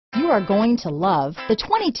are going to love the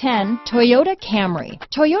 2010 Toyota Camry.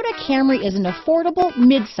 Toyota Camry is an affordable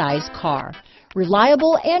mid-size car.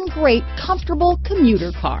 Reliable and great comfortable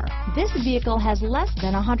commuter car. This vehicle has less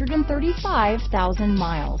than 135,000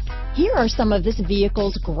 miles. Here are some of this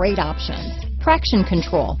vehicle's great options: traction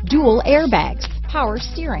control, dual airbags, power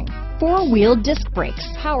steering, four-wheel disc brakes,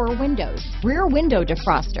 power windows, rear window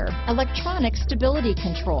defroster, electronic stability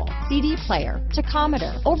control, CD player,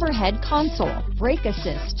 tachometer, overhead console, brake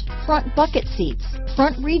assist, front bucket seats,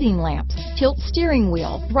 front reading lamps, tilt steering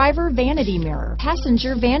wheel, driver vanity mirror,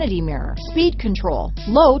 passenger vanity mirror, speed control,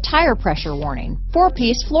 low tire pressure warning,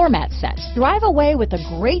 4-piece floor mat set. Drive away with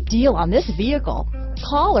a great deal on this vehicle.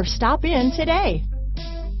 Call or stop in today.